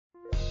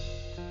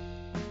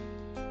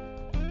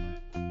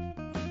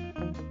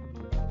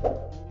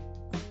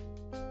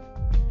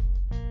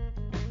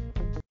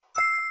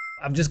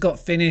I've just got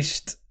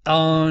finished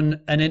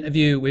on an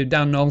interview with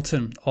Dan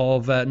Knowlton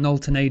of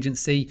Knowlton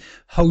Agency,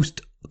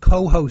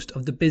 co-host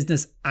of the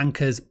Business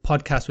Anchors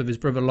podcast with his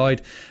brother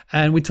Lloyd,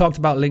 and we talked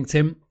about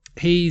LinkedIn.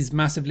 He's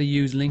massively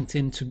used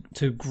LinkedIn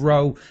to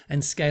grow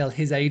and scale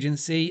his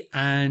agency,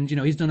 and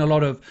he's done a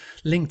lot of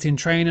LinkedIn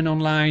training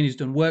online. He's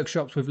done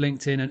workshops with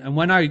LinkedIn, and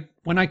when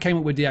I came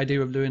up with the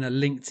idea of doing a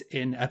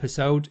LinkedIn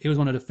episode, he was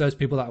one of the first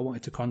people that I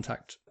wanted to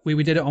contact.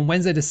 We did it on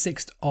Wednesday, the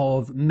 6th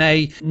of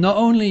May. Not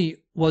only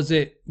was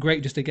it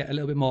great just to get a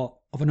little bit more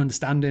of an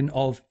understanding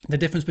of the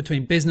difference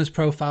between business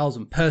profiles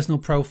and personal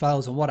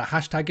profiles and what a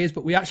hashtag is,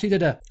 but we actually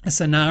did a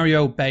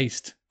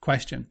scenario-based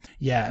question.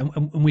 Yeah,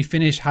 and we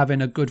finished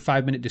having a good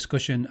 5-minute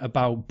discussion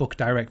about book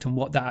direct and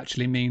what that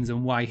actually means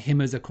and why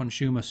him as a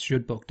consumer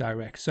should book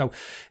direct. So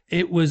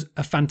it was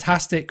a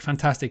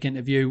fantastic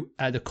interview.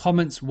 The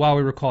comments while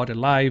we recorded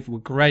live were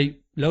great.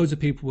 Loads of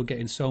people were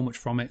getting so much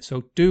from it.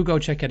 So do go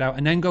check it out,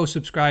 and then go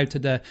subscribe to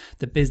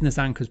the Business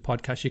Anchors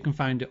podcast. You can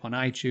find it on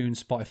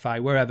iTunes, Spotify,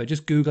 wherever.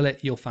 Just Google it,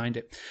 you'll find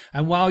it.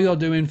 And while you're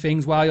doing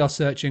things, while you're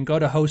searching, go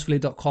to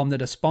hostfully.com. They're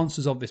the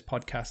sponsors of this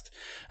podcast.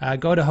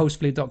 Go to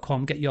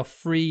hostfully.com, get your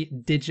free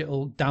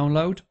digital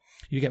download.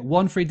 You get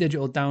one free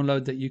digital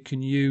download that you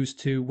can use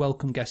to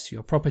welcome guests to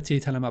your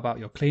property, tell them about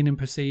your cleaning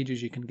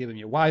procedures. You can give them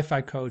your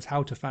Wi-Fi codes,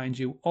 how to find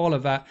you, all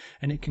of that.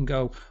 And it can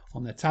go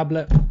on their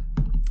tablet,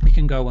 it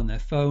can go on their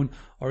phone,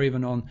 or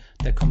even on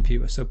their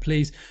computer. So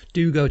please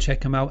do go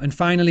check them out. And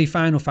finally,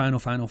 final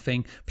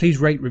thing, please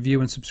rate,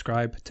 review, and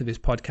subscribe to this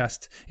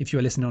podcast. If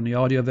you're listening on the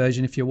audio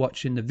version, if you're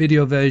watching the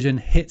video version,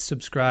 hit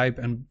subscribe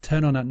and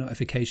turn on that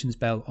notifications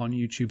bell on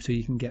YouTube so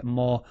you can get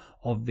more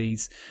of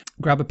these.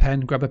 Grab a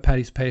pen, grab a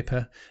piece of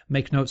paper,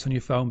 make notes on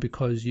your phone,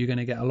 because you're going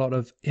to get a lot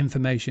of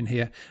information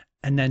here.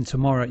 And then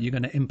tomorrow you're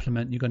going to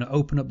implement, you're going to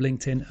open up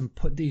LinkedIn and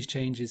put these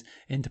changes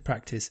into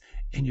practice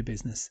in your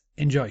business.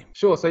 Enjoy.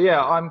 Sure. So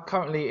yeah, I'm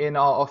currently in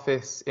our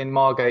office in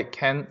Margate,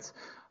 Kent.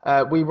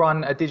 We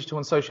run a digital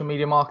and social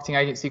media marketing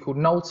agency called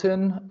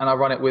Knowlton, and I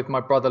run it with my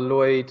brother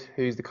Lloyd,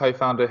 who's the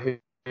co-founder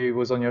who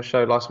was on your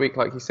show last week,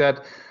 like you said.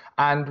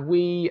 And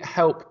we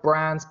help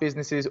brands,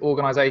 businesses,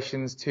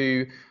 organizations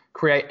to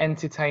create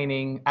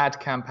entertaining ad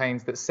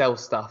campaigns that sell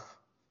stuff.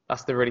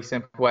 That's the really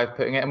simple way of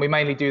putting it. And we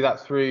mainly do that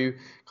through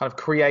kind of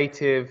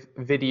creative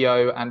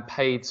video and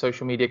paid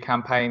social media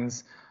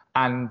campaigns.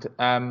 And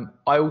I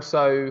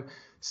also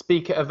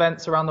speak at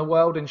events around the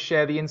world and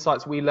share the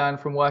insights we learn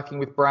from working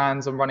with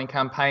brands and running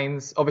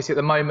campaigns. Obviously, at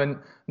the moment,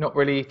 not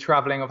really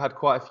traveling. I've had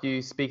quite a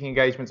few speaking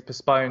engagements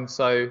postponed.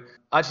 So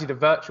I actually did a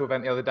virtual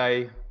event the other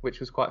day,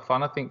 which was quite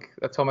fun. I think,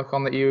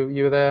 Atomicon, that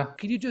you were there.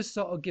 Could you just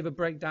sort of give a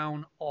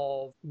breakdown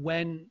of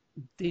when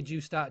did you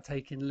start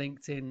taking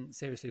LinkedIn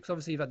seriously? Because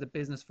obviously you've had the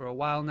business for a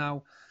while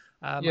now.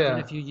 I don't know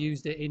if you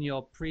used it in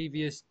your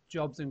previous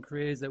jobs and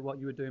careers, that what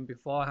you were doing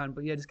beforehand.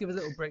 But yeah, just give us a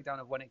little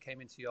breakdown of when it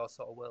came into your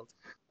sort of world.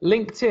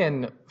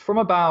 LinkedIn, from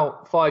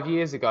about 5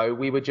 years ago,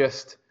 we were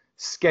just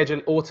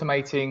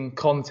automating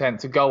content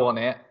to go on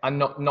it and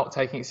not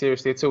taking it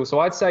seriously at all. So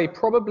I'd say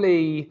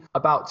probably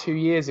about 2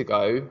 years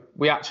ago,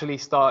 we actually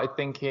started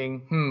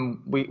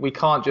thinking, we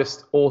can't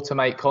just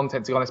automate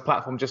content to go on this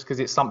platform just because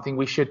it's something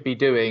we should be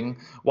doing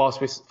whilst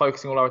we're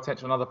focusing all our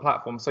attention on other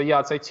platforms. So yeah,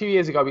 I'd say 2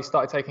 years ago, we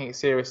started taking it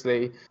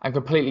seriously and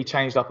completely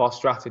changed up our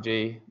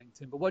strategy.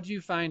 But what do you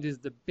find is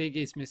the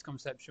biggest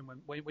misconception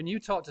when you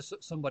talk to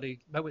somebody,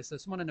 maybe it's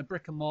someone in a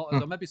brick and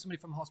mortar, or maybe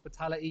somebody from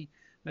hospitality,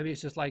 maybe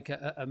it's just like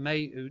a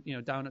mate who,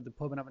 down at the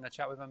pub and having a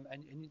chat with them,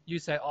 and you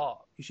say, oh,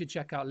 you should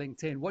check out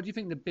LinkedIn. What do you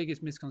think the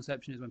biggest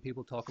misconception is when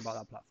people talk about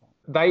that platform?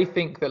 They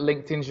think that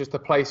LinkedIn is just a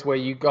place where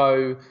you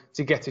go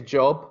to get a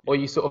job, or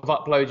you sort of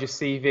upload your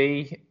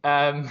CV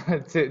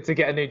to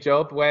get a new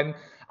job.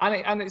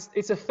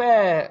 It's a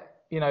fair,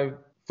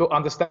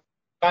 understanding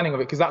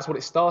of it, because that's what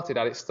it started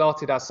at. It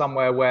started as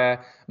somewhere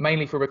where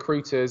mainly for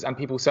recruiters and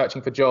people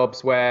searching for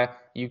jobs, where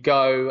you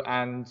go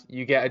and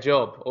you get a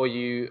job or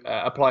you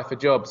apply for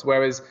jobs.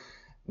 Whereas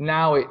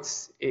now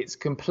it's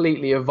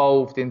completely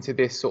evolved into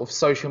this sort of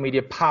social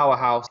media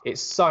powerhouse.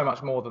 It's so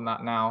much more than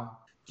that now.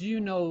 Do you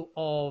know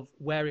of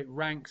where it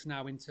ranks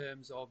now in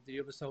terms of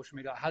the other social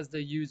media? Has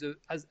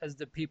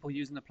the people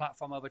using the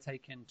platform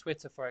overtaken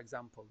Twitter, for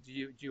example? Do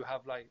you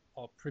have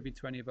or privy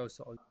to any of those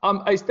sort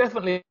of? It's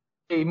definitely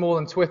more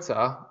than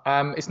Twitter.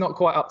 It's not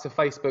quite up to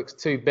Facebook's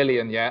 2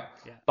 billion yet,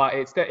 but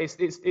it's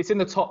in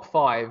the top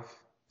 5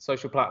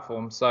 social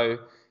platforms. So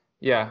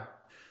yeah.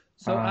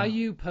 So are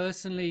you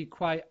personally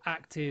quite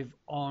active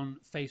on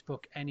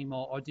Facebook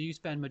anymore, or do you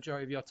spend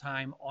majority of your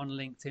time on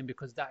LinkedIn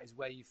because that is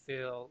where you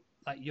feel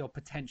like your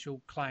potential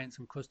clients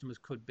and customers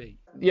could be?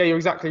 Yeah, you're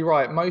exactly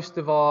right. Most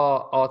of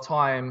our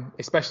time,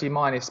 especially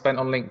mine, is spent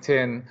on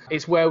LinkedIn.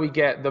 It's where we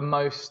get the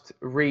most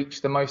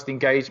reach, the most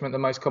engagement, the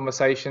most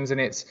conversations,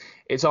 and it's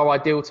our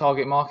ideal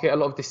target market. A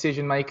lot of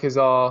decision makers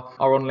are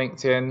on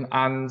LinkedIn,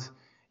 and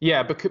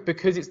yeah,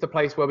 because it's the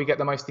place where we get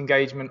the most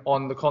engagement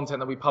on the content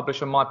that we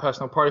publish on my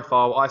personal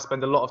profile, I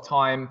spend a lot of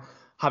time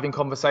having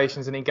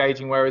conversations and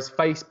engaging, whereas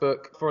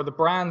Facebook, for the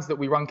brands that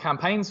we run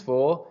campaigns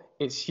for,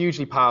 it's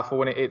hugely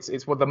powerful and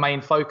it's what the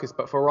main focus.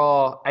 But for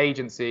our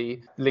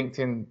agency,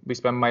 LinkedIn, we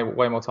spend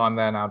way more time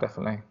there now,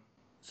 definitely.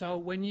 So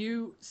when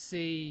you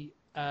see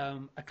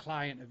a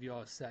client of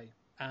yours, say,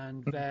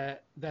 and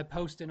they're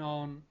posting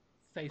on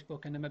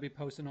Facebook and they maybe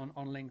posting on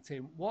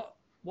LinkedIn, what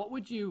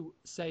would you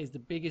say is the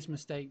biggest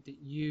mistake that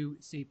you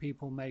see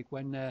people make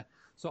when they're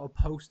sort of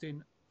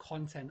posting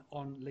content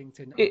on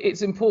LinkedIn?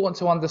 It's important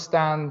to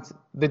understand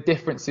the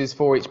differences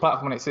for each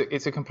platform.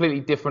 It's a completely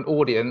different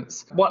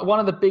audience. One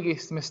of the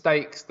biggest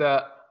mistakes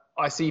that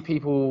I see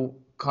people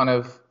kind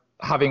of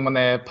having when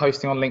they're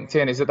posting on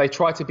LinkedIn is that they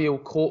try to be all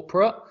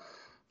corporate.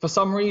 For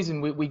some reason,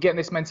 we get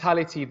this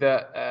mentality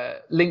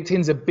that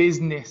LinkedIn's a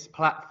business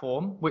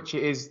platform, which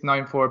it is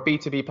known for, a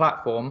B2B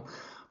platform.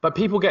 But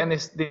people get in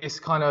this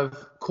kind of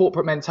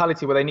corporate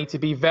mentality where they need to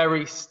be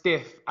very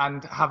stiff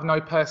and have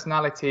no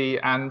personality.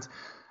 And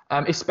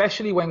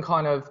especially when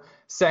kind of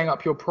setting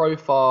up your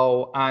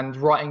profile and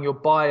writing your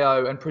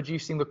bio and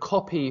producing the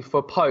copy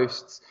for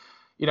posts,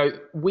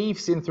 we've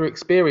seen through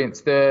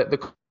experience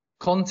the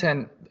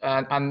content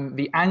and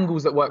the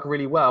angles that work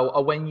really well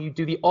are when you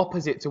do the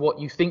opposite to what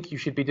you think you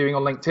should be doing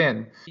on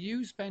LinkedIn. Are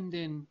you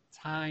spending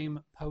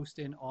time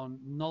posting on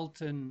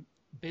Knowlton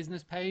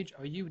business page,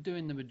 or are you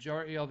doing the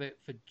majority of it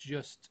for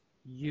just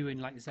you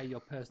and, like you say, your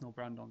personal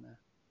brand on there?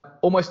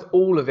 Almost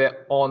all of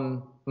it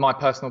on my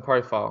personal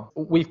profile.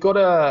 We've got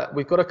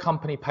a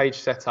company page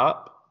set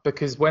up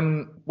because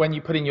when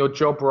you put in your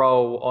job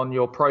role on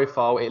your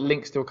profile, it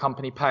links to a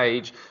company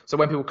page. So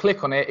when people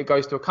click on it, it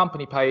goes to a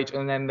company page,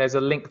 and then there's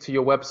a link to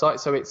your website.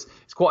 So it's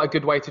quite a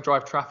good way to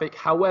drive traffic.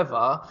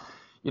 However,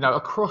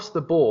 across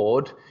the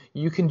board,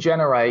 you can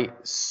generate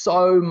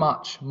so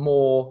much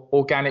more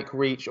organic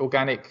reach,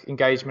 organic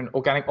engagement,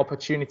 organic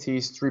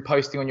opportunities through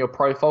posting on your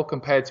profile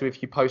compared to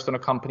if you post on a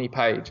company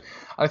page.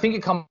 And I think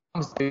it comes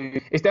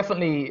to, it's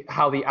definitely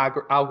how the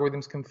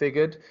algorithm's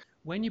configured.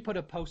 When you put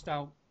a post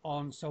out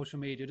on social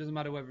media, it doesn't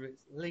matter whether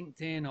it's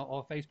LinkedIn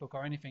or Facebook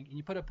or anything, and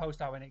you put a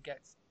post out and it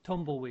gets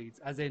tumbleweeds,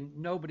 as in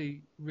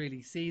nobody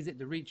really sees it,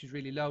 the reach is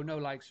really low, no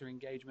likes or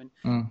engagement.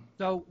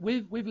 So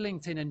with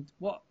LinkedIn, and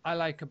what I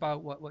like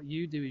about what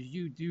you do is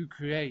you do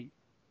create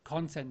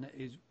content that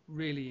is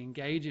really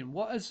engaging.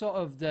 What are sort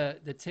of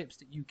the tips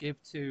that you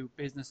give to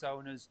business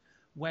owners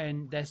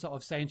when they're sort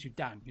of saying to you,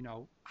 Dan,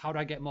 how do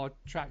I get more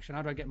traction?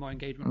 How do I get more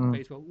engagement on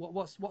Facebook?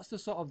 What's the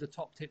sort of the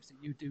top tips that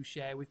you do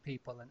share with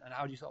people, and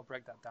how do you sort of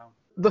break that down?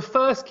 The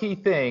first key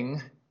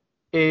thing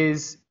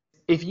is,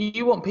 if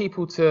you want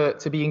people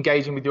to be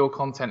engaging with your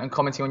content and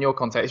commenting on your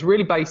content, it's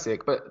really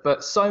basic,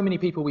 but so many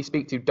people we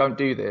speak to don't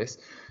do this.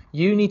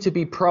 You need to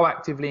be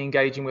proactively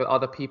engaging with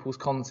other people's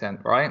content,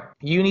 right?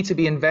 You need to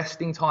be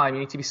investing time.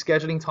 You need to be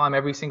scheduling time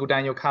every single day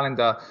in your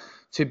calendar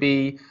to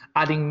be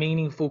adding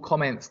meaningful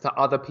comments to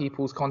other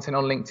people's content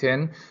on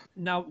LinkedIn.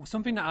 Now,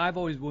 something that I've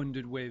always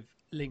wondered with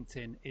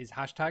LinkedIn is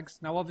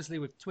hashtags. Now, obviously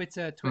with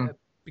Twitter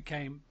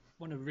became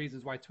one of the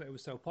reasons why Twitter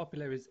was so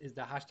popular is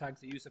the hashtags,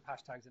 the use of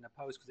hashtags in a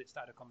post, because it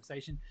started a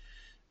conversation.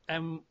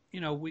 You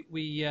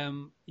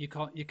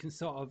can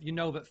sort of,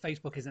 that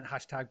Facebook isn't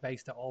hashtag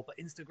based at all, but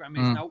Instagram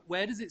is. Now,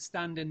 where does it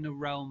stand in the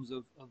realms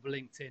of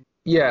LinkedIn?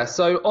 Yeah,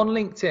 so on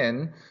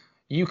LinkedIn,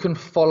 you can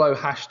follow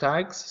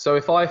hashtags. So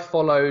if I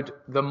followed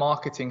the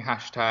marketing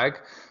hashtag,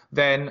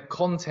 then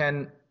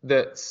content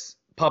that's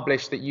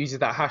published that uses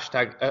that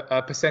hashtag,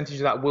 a percentage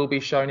of that will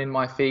be shown in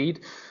my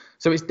feed.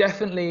 So it's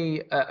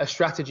definitely a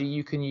strategy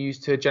you can use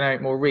to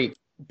generate more reach.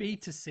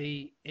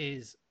 B2C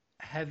is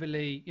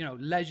heavily,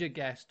 leisure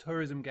guests,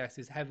 tourism guests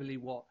is heavily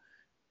what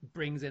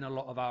brings in a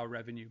lot of our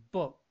revenue.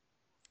 But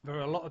there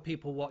are a lot of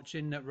people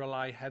watching that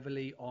rely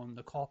heavily on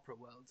the corporate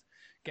world,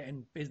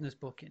 getting business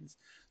bookings.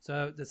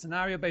 So the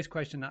scenario-based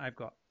question that I've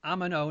got,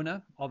 I'm an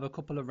owner of a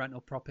couple of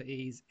rental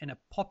properties in a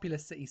popular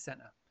city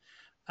centre.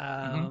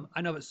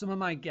 I know that some of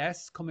my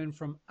guests come in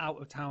from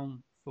out of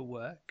town for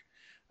work.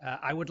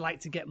 I would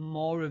like to get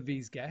more of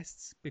these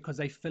guests because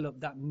they fill up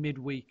that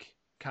midweek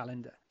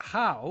calendar.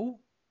 How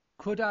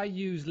could I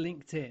use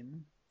LinkedIn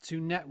to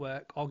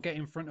network or get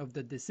in front of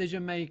the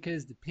decision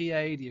makers, the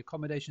PA, the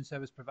accommodation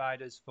service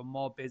providers for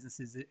more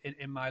businesses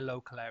in my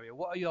local area?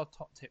 What are your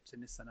top tips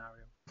in this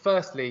scenario?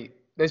 Firstly,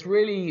 there's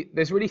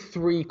really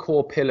three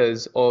core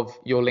pillars of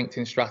your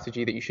LinkedIn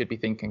strategy that you should be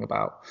thinking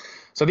about.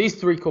 So these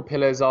three core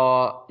pillars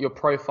are your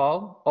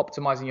profile,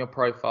 optimizing your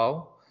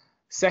profile.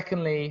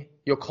 Secondly,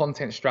 your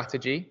content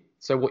strategy,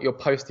 so what you're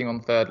posting on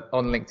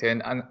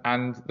LinkedIn,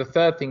 and the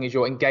third thing is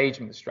your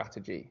engagement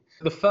strategy.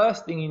 The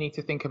first thing you need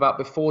to think about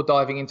before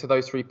diving into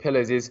those three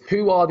pillars is,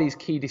 who are these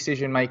key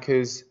decision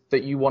makers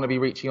that you want to be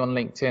reaching on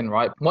LinkedIn,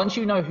 right? Once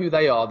you know who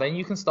they are, then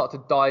you can start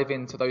to dive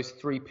into those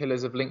three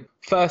pillars of LinkedIn.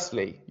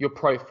 Firstly, your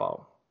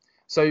profile.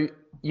 So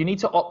you need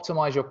to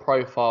optimize your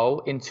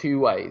profile in two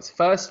ways.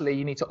 Firstly,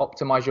 you need to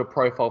optimize your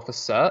profile for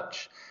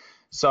search.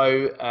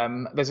 So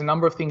there's a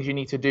number of things you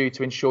need to do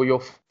to ensure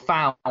you're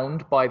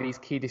found by these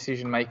key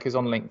decision makers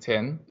on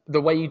LinkedIn.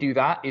 The way you do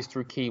that is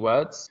through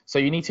keywords. So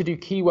you need to do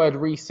keyword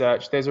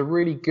research. There's a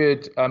really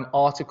good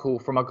article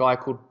from a guy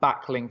called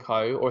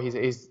Backlinko, or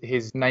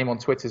his name on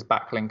Twitter is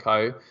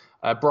Backlinko.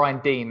 Brian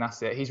Dean,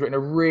 that's it. He's written a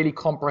really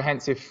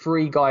comprehensive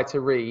free guide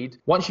to read.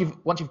 Once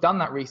you've done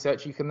that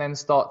research, you can then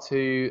start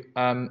to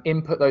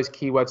input those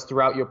keywords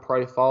throughout your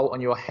profile, on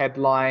your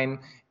headline,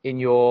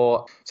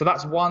 so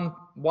that's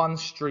one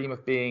stream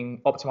of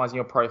optimizing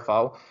your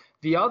profile.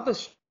 The other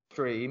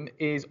stream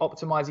is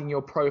optimizing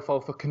your profile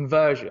for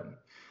conversion.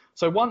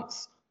 So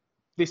once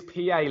this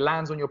PA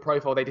lands on your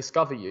profile, they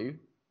discover you,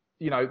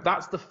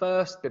 that's the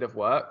first bit of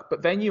work,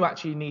 but then you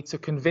actually need to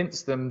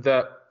convince them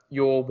that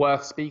you're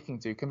worth speaking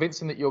to, convince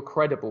them that you're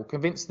credible,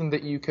 convince them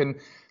that you can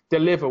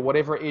deliver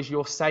whatever it is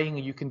you're saying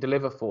you can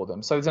deliver for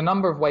them. So there's a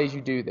number of ways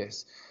you do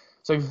this.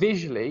 So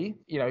visually,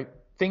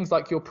 things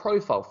like your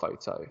profile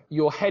photo,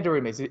 your header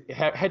image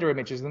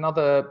is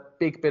another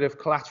big bit of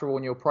collateral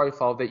on your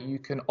profile that you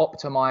can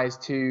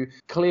optimize to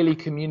clearly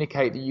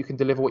communicate that you can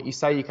deliver what you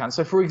say you can.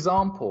 So for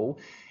example,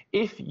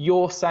 if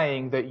you're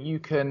saying that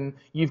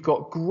you've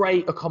got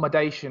great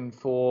accommodation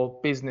for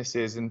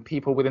businesses and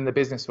people within the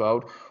business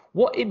world,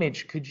 what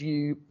image could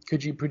you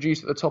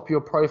produce at the top of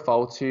your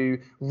profile to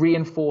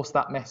reinforce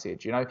that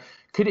message?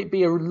 Could it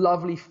be a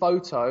lovely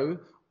photo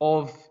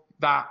of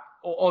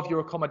your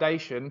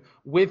accommodation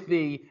with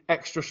the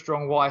extra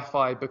strong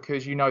Wi-Fi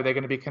because they're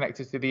going to be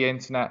connected to the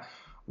internet,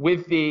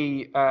 with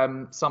the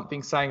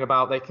something saying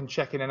about they can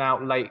check in and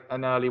out late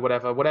and early,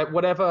 whatever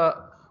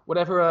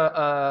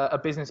a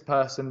business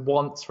person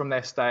wants from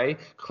their stay,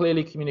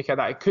 clearly communicate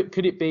that.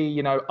 Could it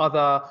be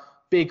other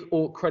big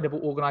or credible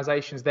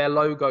organizations, their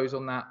logos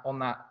on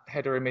that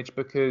header image,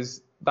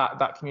 because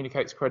that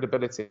communicates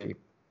credibility.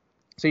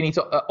 So you need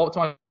to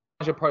optimize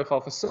your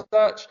profile for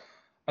search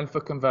and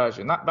for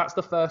conversion. That's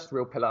the first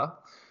real pillar.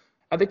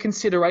 At the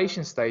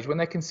consideration stage, when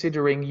they're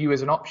considering you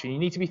as an option, you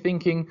need to be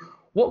thinking,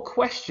 what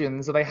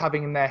questions are they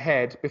having in their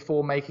head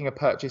before making a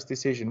purchase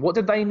decision? What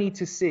do they need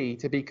to see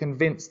to be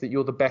convinced that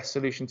you're the best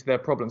solution to their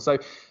problem? So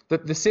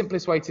the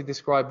simplest way to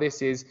describe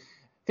this is,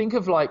 think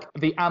of like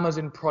the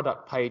Amazon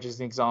product page as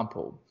an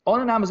example. On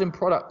an Amazon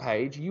product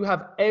page, you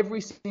have every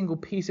single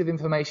piece of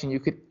information you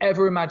could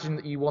ever imagine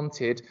that you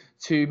wanted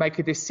to make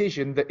a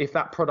decision that if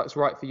that product's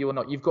right for you or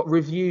not. You've got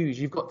reviews,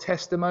 you've got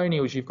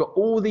testimonials, you've got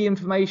all the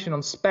information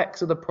on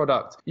specs of the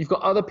product. You've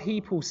got other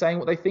people saying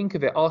what they think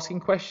of it,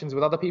 asking questions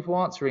with other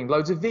people answering,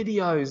 loads of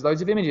videos,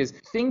 loads of images.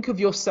 Think of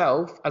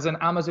yourself as an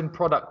Amazon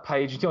product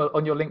page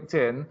on your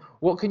LinkedIn.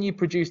 What can you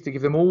produce to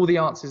give them all the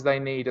answers they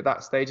need at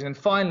that stage? And then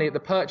finally, at the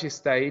purchase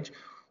stage,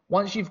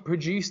 once you've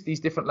produced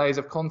these different layers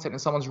of content and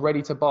someone's ready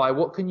to buy,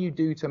 what can you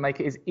do to make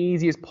it as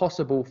easy as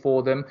possible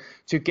for them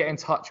to get in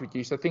touch with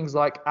you? So things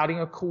like adding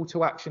a call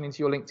to action into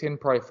your LinkedIn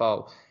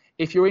profile.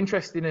 If you're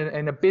interested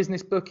in a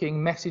business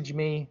booking, message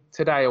me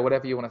today, or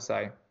whatever you want to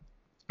say.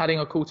 Adding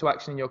a call to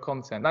action in your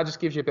content. That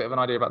just gives you a bit of an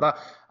idea about that.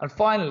 And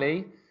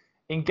finally,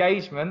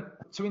 engagement.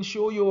 To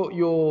ensure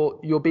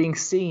you're being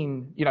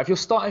seen, if you're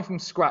starting from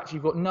scratch,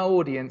 you've got no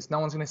audience, no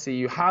one's going to see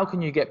you, how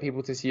can you get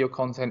people to see your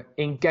content?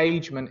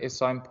 Engagement is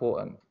so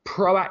important.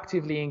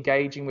 Proactively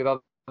engaging with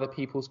other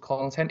people's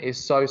content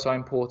is so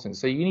important.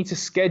 So you need to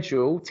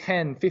schedule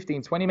 10,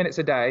 15, 20 minutes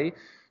a day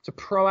to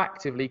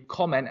proactively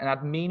comment and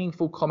add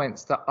meaningful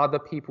comments to other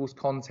people's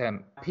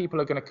content.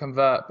 People are going to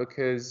convert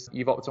because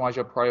you've optimized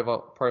your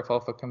profile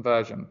for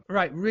conversion.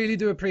 Right, really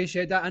do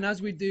appreciate that. And as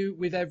we do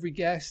with every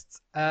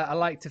guest, I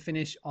like to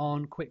finish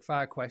on quick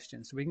fire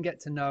questions so we can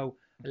get to know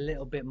a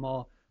little bit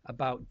more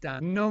about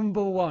Dan.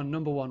 Number one.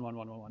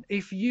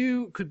 If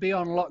you could be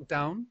on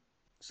lockdown,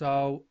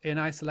 so in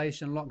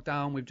isolation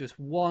lockdown with just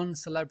one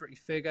celebrity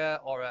figure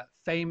or a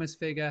famous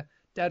figure,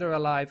 dead or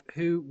alive,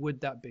 who would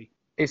that be?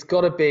 It's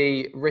got to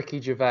be Ricky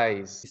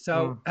Gervais.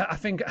 So I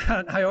think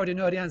I already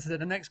know the answer to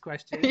the next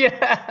question.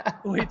 Yeah.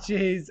 Which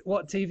is,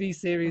 what TV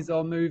series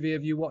or movie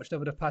have you watched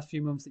over the past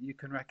few months that you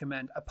can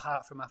recommend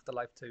apart from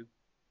Afterlife 2?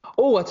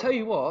 Oh, I tell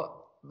you what,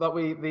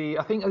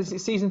 I think this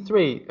is season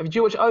 3. Did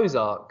you watch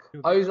Ozark?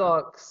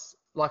 Ozark's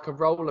like a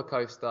roller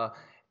coaster.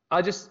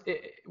 I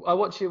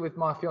watch it with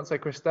my fiance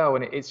Christelle,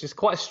 and it's just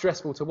quite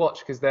stressful to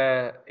watch because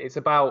it's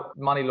about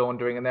money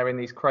laundering and they're in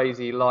these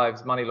crazy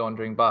lives money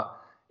laundering. But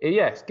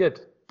yeah, it's good.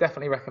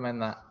 Definitely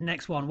recommend that.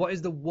 Next one. What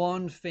is the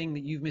one thing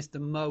that you've missed the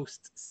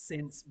most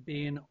since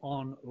being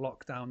on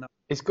lockdown?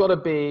 It's got to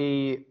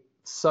be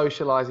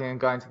socializing and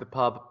going to the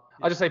pub.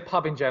 I just say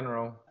pub in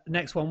general.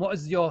 Next one. What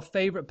is your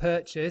favorite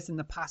purchase in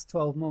the past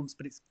 12 months?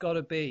 But it's got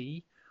to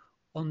be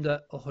under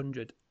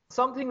 100.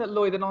 Something that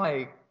Lloyd and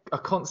I are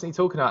constantly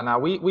talking about now.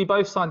 We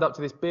both signed up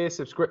to this beer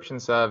subscription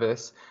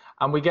service,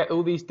 and we get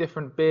all these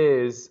different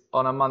beers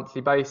on a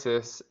monthly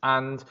basis.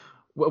 And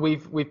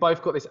we've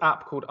both got this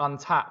app called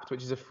Untapped,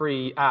 which is a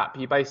free app.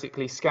 You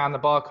basically scan the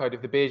barcode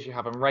of the beers you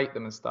have and rate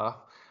them and stuff.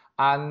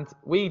 And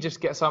we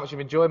just get so much of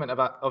enjoyment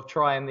of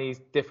trying these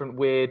different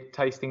weird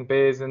tasting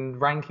beers and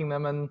ranking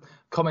them and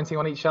commenting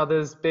on each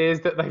other's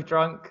beers that they've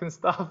drunk and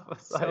stuff.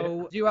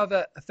 So do you have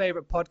a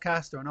favorite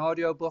podcast or an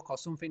audio book or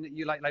something that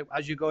you like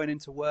as you're going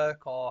into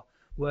work or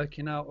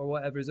working out or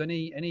whatever, is there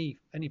any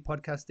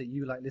podcast that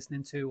you like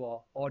listening to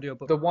or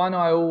audiobook? The one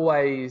I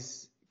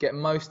always get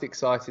most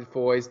excited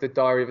for is the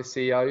Diary of a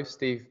CEO,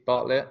 Steve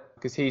Bartlett,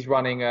 because he's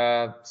running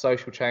a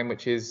social chain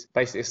which is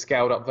basically a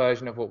scaled up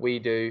version of what we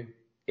do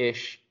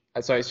ish.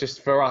 And so it's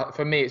just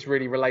for me, it's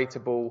really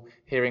relatable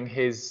hearing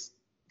his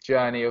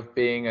journey of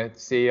being a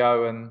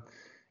CEO, and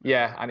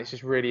yeah, and it's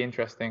just really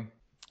interesting.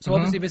 So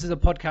obviously this is a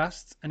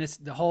podcast, and it's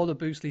the whole of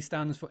Boostly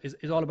stands for is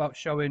all about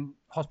showing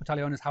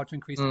hospitality owners how to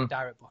increase their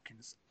direct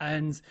bookings.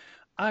 And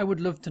I would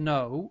love to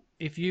know,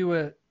 if you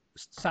were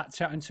sat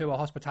chatting to a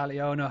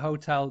hospitality owner,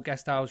 hotel,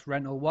 guest house,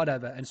 rental,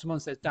 whatever, and someone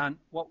says, Dan,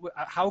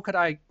 how could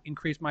I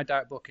increase my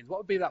direct bookings? What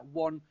would be that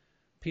one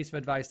piece of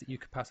advice that you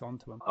could pass on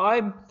to them?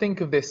 I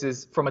think of this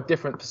as from a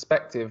different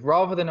perspective.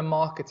 Rather than a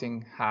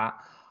marketing hat,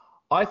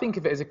 I think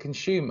of it as a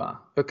consumer,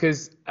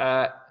 because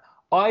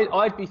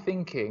I'd be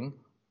thinking,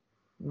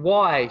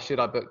 why should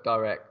I book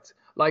direct?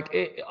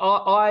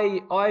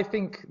 I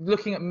think,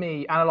 looking at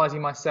me,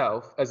 analysing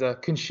myself as a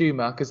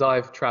consumer, because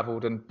I've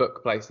travelled and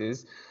booked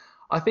places,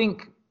 I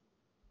think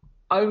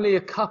only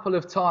a couple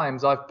of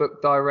times I've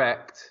booked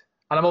direct,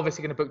 and I'm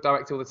obviously going to book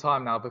direct all the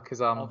time now because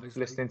I'm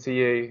listening to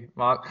you,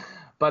 Mark.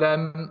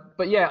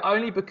 But yeah,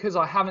 only because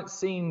I haven't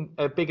seen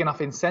a big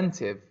enough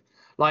incentive.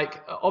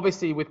 Like,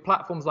 obviously with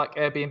platforms like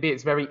Airbnb,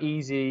 it's very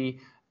easy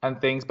and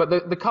things.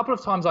 But the couple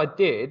of times I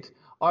did,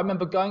 I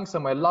remember going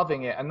somewhere,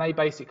 loving it, and they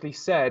basically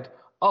said,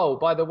 oh,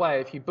 by the way,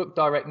 if you book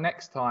direct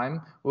next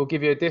time, we'll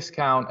give you a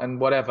discount and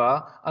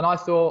whatever. And I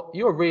thought,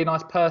 you're a really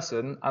nice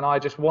person, and I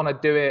just want to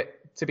do it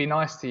to be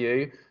nice to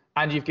you,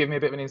 and you've given me a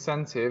bit of an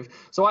incentive.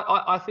 So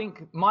I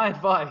think my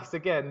advice,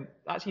 again,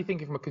 actually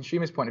thinking from a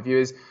consumer's point of view,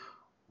 is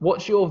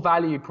what's your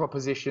value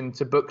proposition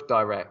to book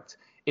direct?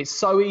 It's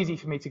so easy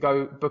for me to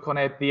go book on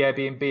the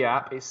Airbnb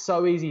app. It's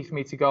so easy for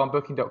me to go on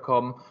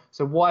booking.com.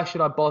 So why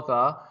should I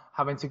bother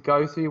having to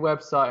go through your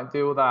website and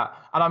do all that?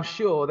 And I'm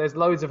sure there's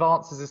loads of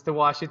answers as to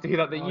why I should do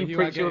that you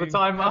preach all the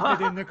time.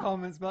 In the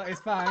comments, but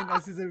it's fine.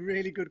 This is a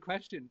really good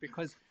question,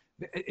 because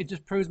it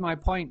just proves my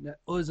point that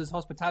us as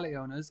hospitality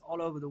owners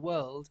all over the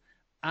world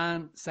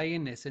aren't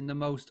saying this in the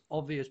most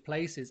obvious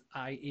places,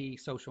 i.e.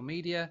 social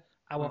media,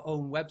 our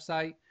own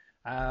website.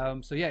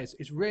 So yeah,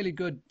 it's really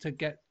good to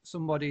get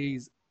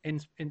somebody's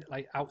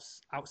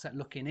outset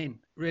looking in.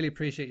 Really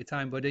appreciate your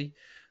time, buddy.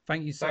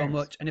 Thank you so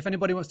much. And if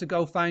anybody wants to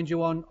go find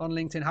you on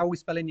LinkedIn, how are we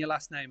spelling your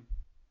last name?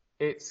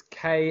 It's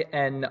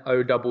Knowlton.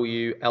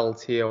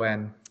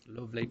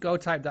 Lovely. Go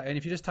type that in.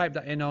 If you just type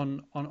that in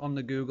on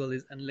the Google,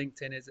 and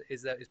LinkedIn is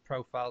his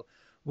profile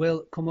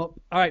will come up.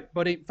 All right,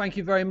 buddy. Thank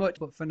you very much.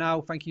 But for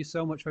now, thank you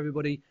so much for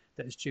everybody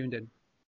that has tuned in.